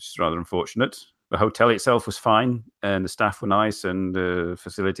 which is rather unfortunate. The hotel itself was fine, and the staff were nice, and the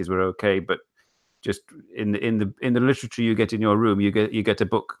facilities were okay. But just in the literature you get in your room, you get a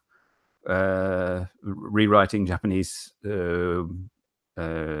book rewriting Japanese World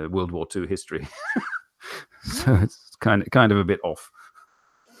War II history. So it's kind of a bit off.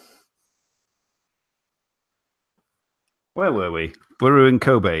 Where were we? We were in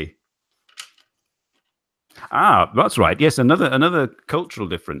Kobe. Ah, that's right. Yes, another cultural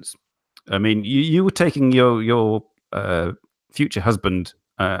difference. I mean, you were taking your future husband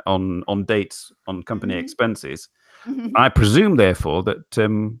on dates on company expenses. I presume, therefore, that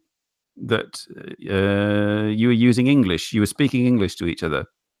you were using English. You were speaking English to each other.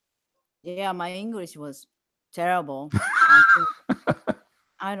 Yeah, my English was terrible.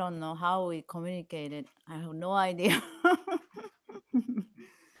 I don't know how we communicated. I have no idea.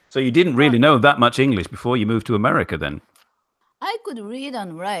 So you didn't really know that much English before you moved to America, then? I could read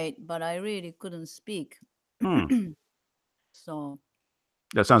and write, but I really couldn't speak. So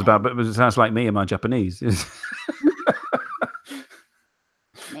that sounds bad, but it sounds like me and my Japanese.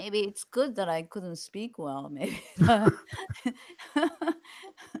 Maybe it's good that I couldn't speak well. Maybe.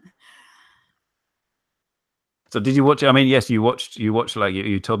 So did you watch? I mean, yes, you watched. Like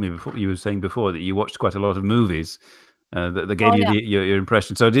you told me before. You were saying before that you watched quite a lot of movies that gave you your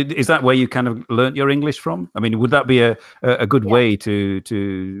impression. So is that where you kind of learnt your English from? I mean, would that be a good way to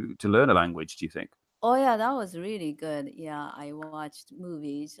learn a language? Do you think? Oh yeah, that was really good. Yeah, I watched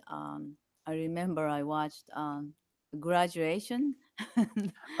movies. I remember I watched Graduation.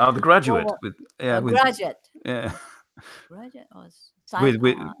 Oh, The Graduate. Graduate. Yeah. Graduate was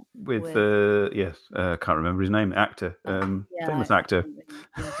with yes, I can't remember his name. Actor, famous actor.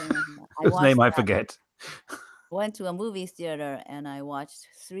 His name I forget. Went to a movie theater and I watched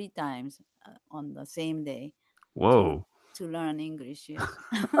 3 times on the same day. Whoa! To learn English. Yes.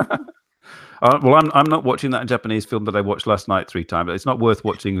 Well, I'm not watching that Japanese film that I watched last night 3 times. It's not worth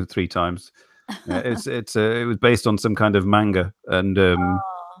watching 3 times. It was based on some kind of manga, and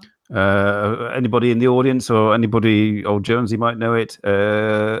anybody in the audience or anybody, old Jonesy might know it.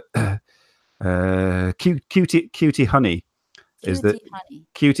 Cutie Honey. is that Cutie Honey.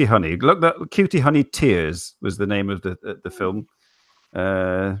 Cutie Honey. Look, that Cutie Honey Tears was the name of the film.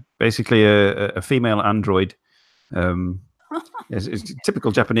 Basically, a female android. It's a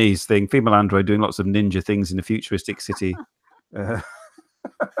typical Japanese thing. Female android doing lots of ninja things in a futuristic city.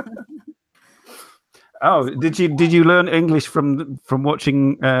 Oh, did you learn English from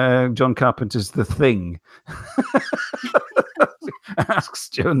watching John Carpenter's The Thing? Asks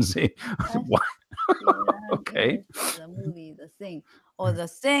Jonesy. Why? Okay. The movie, The Thing. Oh, The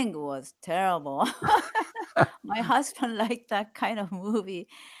Thing was terrible. My husband liked that kind of movie,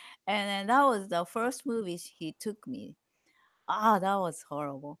 and then that was the first movie he took me. That was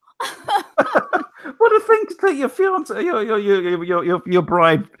horrible. What a thing to take your fiance, your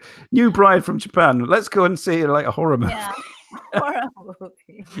bride, new bride from Japan. Let's go and see like a horror movie. Yeah, horror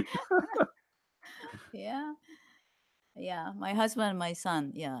movie. Yeah. My husband and my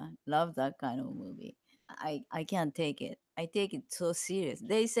son, love that kind of movie. I can't take it. I take it so serious.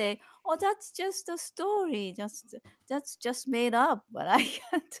 They say, "Oh, that's just a story. That's just made up." But I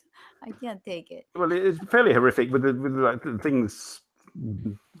can't take it. Well, it's fairly horrific with like the things,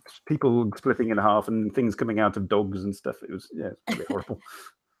 people splitting in half and things coming out of dogs and stuff. It's pretty horrible.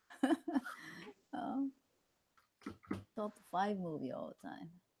 Top 5 movie all the time.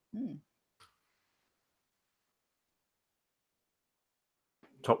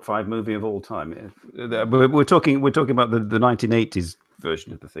 Top 5 movie of all time. We're talking about the 1980s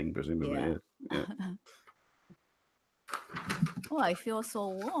version of the thing, presumably. Yeah. Oh, I feel so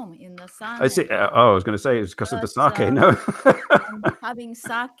warm in the sun. I see. I was going to say it's because of the sake. No. I'm having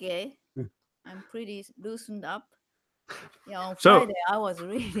sake. I'm pretty loosened up. Yeah, on Friday I was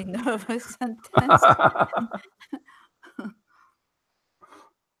really nervous and tense.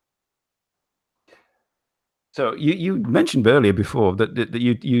 So you mentioned earlier before that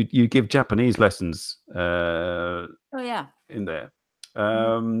you give Japanese lessons. Oh yeah. In there.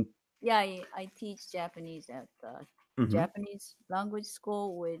 Yeah, I teach Japanese at the Japanese language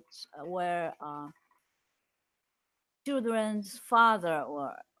school, where children's father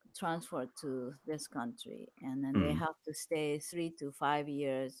were transferred to this country, and then they have to stay 3 to 5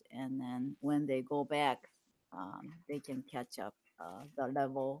 years, and then when they go back, they can catch up the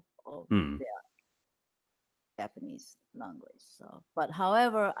level of their Japanese language. So, but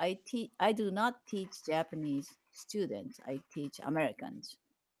however, I do not teach Japanese students. I teach Americans.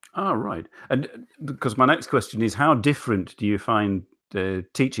 Oh, right. And because my next question is, how different do you find the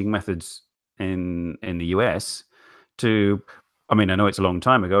teaching methods in the US to, I mean, I know it's a long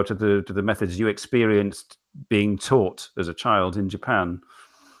time ago, to the methods you experienced being taught as a child in Japan?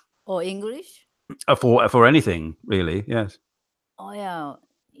 Or English? For anything, really, yes. Oh yeah.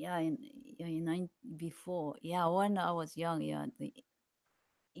 Before, when I was young, the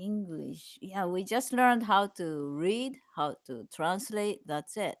English, we just learned how to read, how to translate.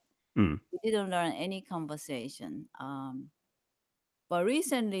 That's it. We didn't learn any conversation. But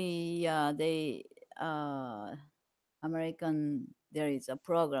recently, American, there is a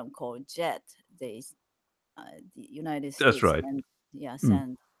program called JET. The United States. That's right.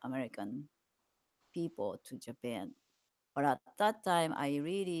 Send American people to Japan. But at that time, I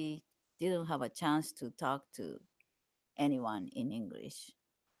really didn't have a chance to talk to anyone in English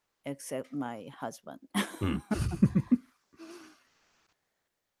except my husband.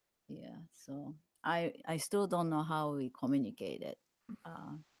 So I still don't know how we communicated.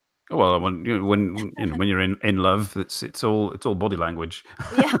 Well, when you're in love, it's all body language.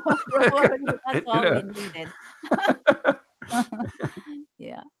 Yeah, that's all we needed.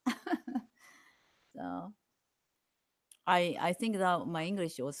 Yeah. So I think that my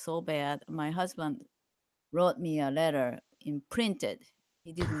English was so bad. My husband wrote me a letter in printed.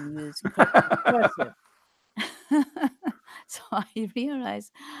 He didn't use cursive. So I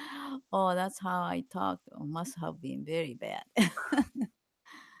realized, that's how I talked. Must have been very bad.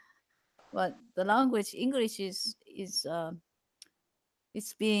 But the language, English, is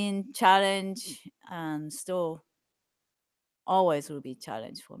it's been challenged and still always will be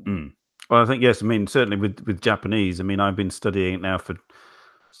challenged for me. Well, I think, yes. I mean, certainly with Japanese. I mean, I've been studying it now for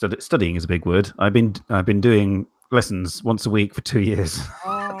studying is a big word. I've been doing lessons once a week for 2 years.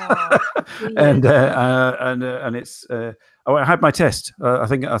 And it's. I had my test. I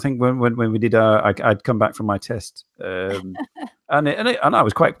think when we did, I'd come back from my test, and I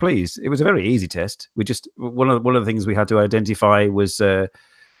was quite pleased. It was a very easy test. We just one of the things we had to identify was there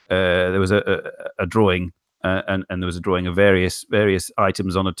was a drawing. And there was a drawing of various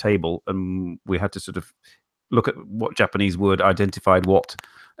items on a table, and we had to sort of look at what Japanese word identified what,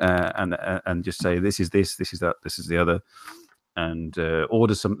 and just say this is this is that, this is the other, and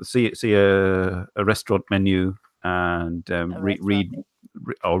order some. See a restaurant menu and A restaurant.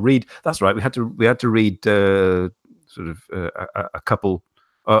 read. That's right. We had to read sort of a couple,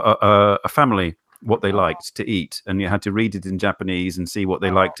 a family, what they Oh. liked to eat, and you had to read it in Japanese and see what they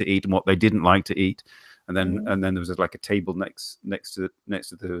Oh. liked to eat and what they didn't like to eat, and then Mm. there was like a table next to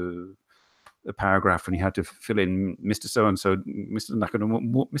the paragraph, and you had to fill in Mr. So and so, Mr.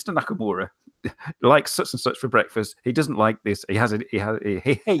 Nakamura likes such and such for breakfast. He doesn't like this. He hates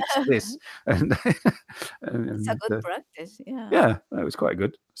this, and, It's a good practice. Yeah. yeah, that was quite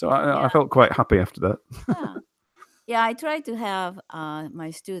good. So Yeah. I felt quite happy after that. Yeah. Yeah. I try to have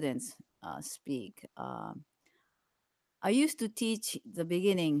my students speak. I used to teach the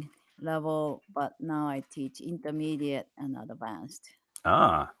beginning level, but now I teach intermediate and advanced.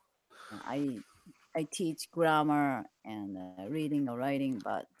 Ah, I teach grammar and reading or writing,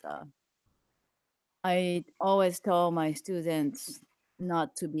 but I always tell my students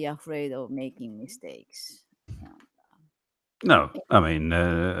not to be afraid of making mistakes. Yeah. no, I mean,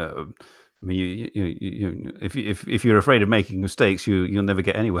 if you're afraid of making mistakes, you'll never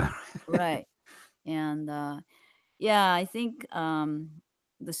get anywhere. Right. And yeah, I think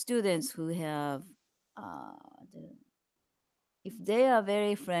the students who have, uh, the, if they are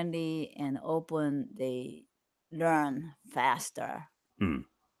very friendly and open, they learn faster. Hmm.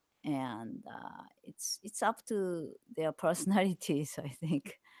 And it's up to their personalities, I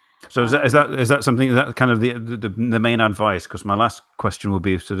think. So is that something that kind of the main advice? Because my last question will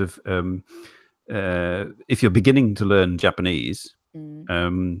be sort of if you're beginning to learn Japanese,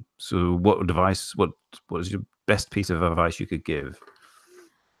 so what advice? What is your best piece of advice you could give?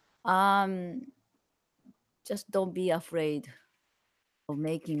 Just don't be afraid of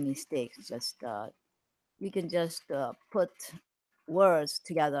making mistakes. Just you can just put words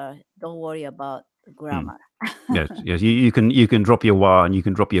together. Don't worry about the grammar. Yes, you can drop your wa and you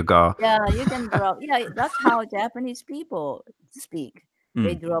can drop your ga. Yeah, you can drop. Yeah, that's how Japanese people speak.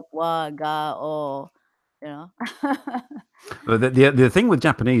 They drop wa, ga, o. You know. But the thing with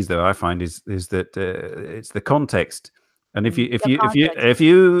Japanese, though, I find is that it's the context, and if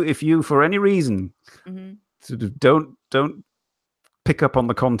you for any reason sort of don't pick up on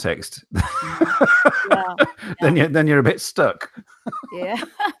the context, then you're a bit stuck. Yeah,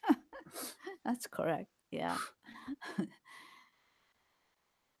 that's correct. Yeah.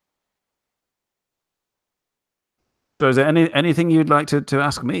 So, is there anything you'd like to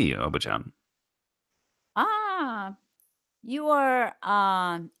ask me, Obaachan? You are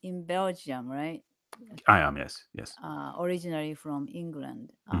in Belgium, right? I am, yes. Originally from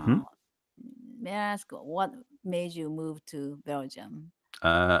England. May I ask what made you move to Belgium?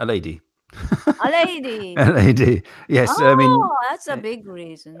 A lady. A lady. A lady. Yes, I mean that's a big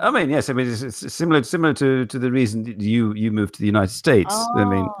reason. I mean, yes. I mean, it's similar to the reason that you moved to the United States. I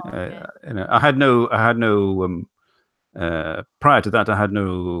mean, Okay. you know, I had no prior to that, I had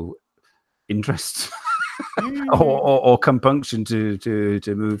no interest or compunction to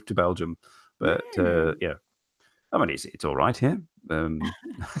move to Belgium. But yeah, I mean, it's all right here.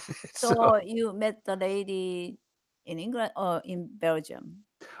 So you met the lady in England or in Belgium?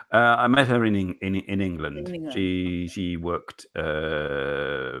 I met her in England. In England. She worked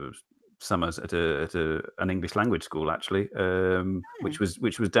summers at an English language school, actually, which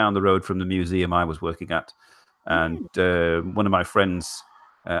was down the road from the museum I was working at, and one of my friends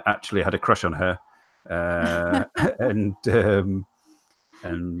actually had a crush on her, and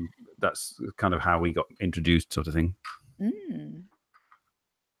that's kind of how we got introduced, sort of thing.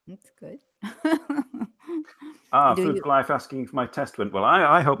 That's good. Food for Life asking if my test went well.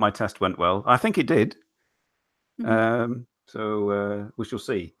 I hope my test went well. I think it did. So we shall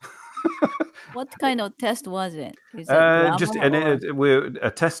see. What kind of test was it? Is it Just we're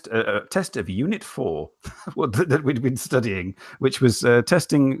a test of Unit 4 that we'd been studying, which was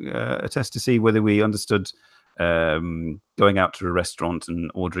testing a test to see whether we understood going out to a restaurant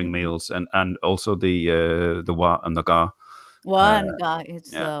and ordering meals, and also the wa and the ga. Wa and ga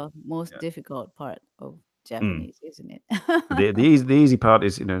is the most difficult part of Japanese, isn't it? The easy part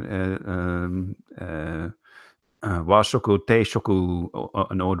is, you know, washoku, teishoku,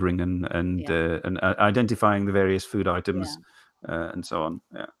 and ordering and identifying the various food items and so on.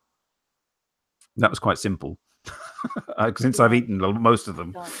 Yeah, that was quite simple since I've eaten most of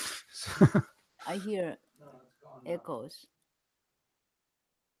them. I hear echoes.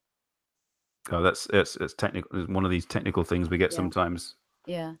 Oh, that's technical. It's one of these technical things we get sometimes.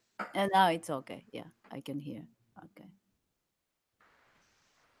 Yeah, and now it's okay. Yeah, I can hear. Okay.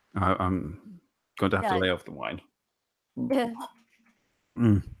 I'm going to have to lay off the wine. Yeah.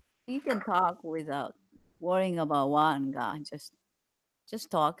 You can talk without worrying about wa and ga.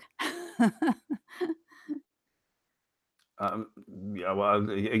 Just talk. Yeah, well,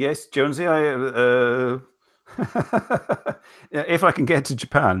 yes, Jonesy, yeah, if I can get to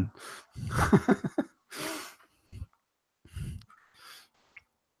Japan.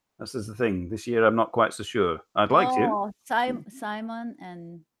 This is the thing. This year, I'm not quite so sure. I'd like to. Oh, Simon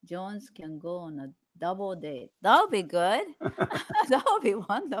and Jones can go on a double date. That would be good. That would be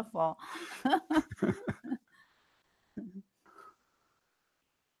wonderful.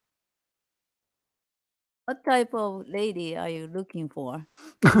 What type of lady are you looking for?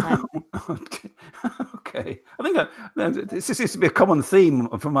 Simon? Okay. I think this seems to be a common theme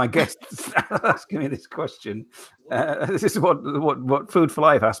for my guests asking me this question. This is what Food for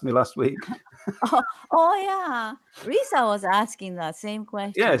Life asked me last week. Oh yeah, Lisa was asking that same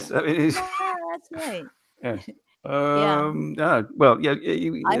question. Yes, I mean, Yeah, that's right. yes. Yeah. Well, yeah.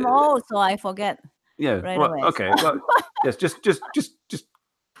 I'm old, so I forget Yeah. right Well, away. okay. Well, yes. Just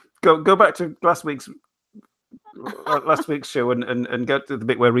go back to last week's show and go to the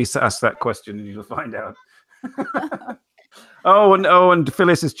bit where Risa asked that question, and you'll find out. And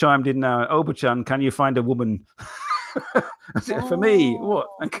Phyllis has chimed in now. Obaachan, can you find a woman for me? What?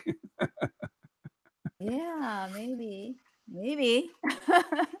 Yeah, maybe.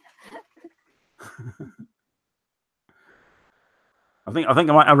 I think I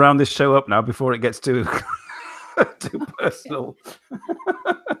might round this show up now before it gets too too personal.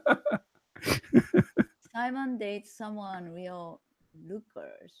 Simon dates someone real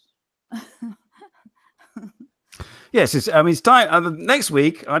lookers. Yes, it's time. Next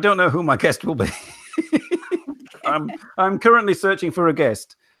week, I don't know who my guest will be. I'm currently searching for a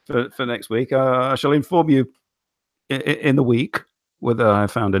guest for next week. I shall inform you in the week whether I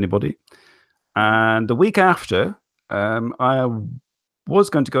found anybody. And the week after, I was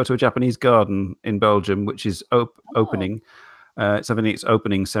going to go to a Japanese garden in Belgium, which is opening. It's having its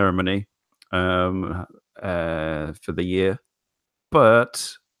opening ceremony for the year,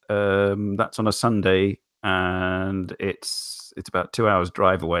 but that's on a Sunday, and it's about 2 hours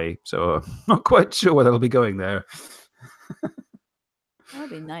drive away. So I'm not quite sure whether I'll be going there. That would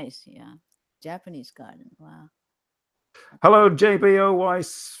be nice, yeah. Japanese garden. Wow. Hello,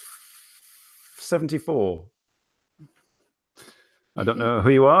 JBOY74. I don't know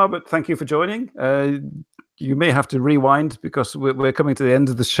who you are, but thank you for joining. You may have to rewind because we're coming to the end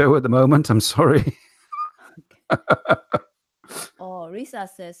of the show at the moment. I'm sorry. Oh, Risa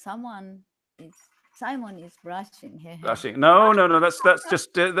says Simon is brushing hair. Brushing? No. That's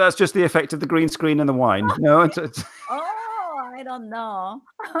just the effect of the green screen and the wine. No, it's Oh, I don't know.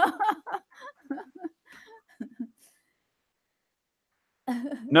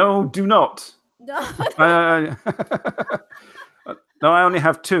 No, do not. No. No, I only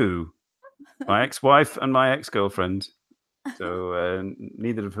have two: my ex-wife and my ex-girlfriend. So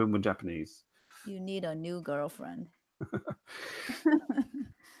neither of whom were Japanese. You need a new girlfriend.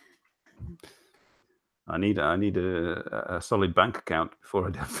 I need a solid bank account before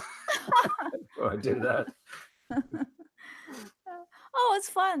I do that. Oh, it's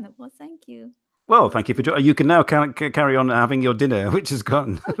fun. Well, thank you. Well, thank you for joining. You can now carry on having your dinner, which is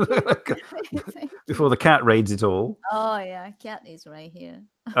gone before the cat raids it all. Oh yeah, cat is right here.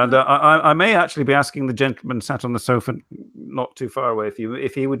 And I may actually be asking the gentleman sat on the sofa not too far away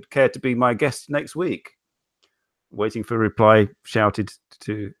if he would care to be my guest next week. Waiting for a reply shouted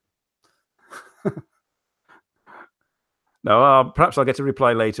to. No, perhaps I'll get a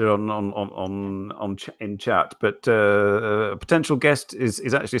reply later in chat. But a potential guest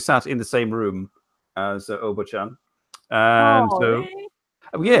is actually sat in the same room as Obaachan, and so really?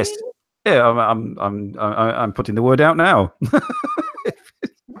 yes, yeah, I'm putting the word out now.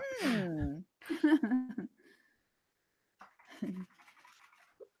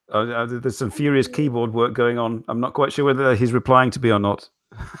 There's some furious keyboard work going on. I'm not quite sure whether he's replying to me or not.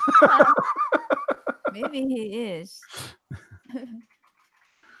 Maybe he is.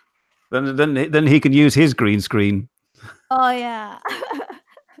 Then he can use his green screen. Oh yeah.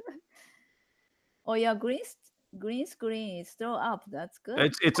 Oh yeah, green screen is still up. That's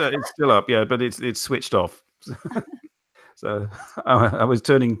good. It's still up, yeah, but it's switched off. So I was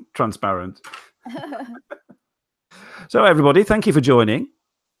turning transparent. So everybody, thank you for joining.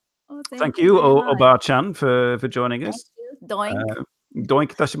 Oh, thank you, Obaachan, for joining us. Doink.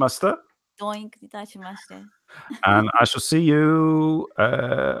 Doink itashimashita. Doink itashimashita. And I shall see you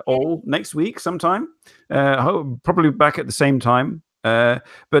all next week sometime. Probably back at the same time.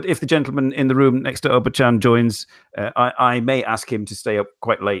 But if the gentleman in the room next to Obaachan joins, I may ask him to stay up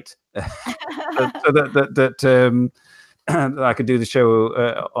quite late, so that I could do the show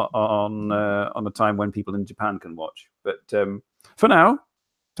on a time when people in Japan can watch. But for now,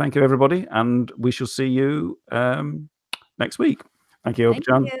 thank you everybody, and we shall see you next week. Thank you, Thank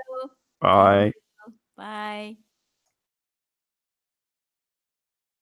Obaachan. you. Thank Bye. you. Bye.